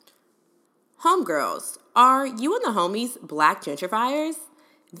Homegirls, are you and the homies black gentrifiers?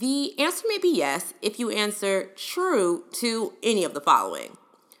 The answer may be yes if you answer true to any of the following.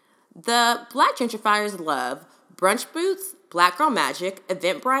 The black gentrifiers love brunch boots, black girl magic,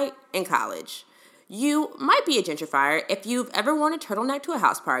 Eventbrite, and college. You might be a gentrifier if you've ever worn a turtleneck to a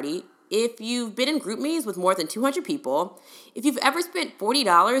house party, if you've been in group me's with more than 200 people, if you've ever spent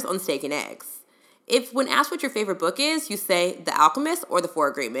 $40 on steak and eggs. If when asked what your favorite book is, you say The Alchemist or The Four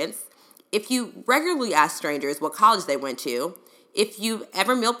Agreements. If you regularly ask strangers what college they went to, if you've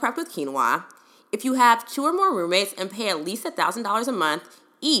ever meal prepped with quinoa, if you have 2 or more roommates and pay at least $1,000 a month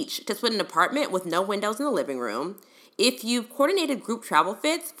each to split an apartment with no windows in the living room, if you've coordinated group travel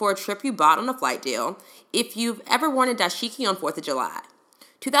fits for a trip you bought on a flight deal, if you've ever worn a dashiki on 4th of July.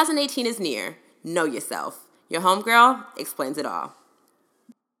 2018 is near. Know yourself. Your homegirl explains it all.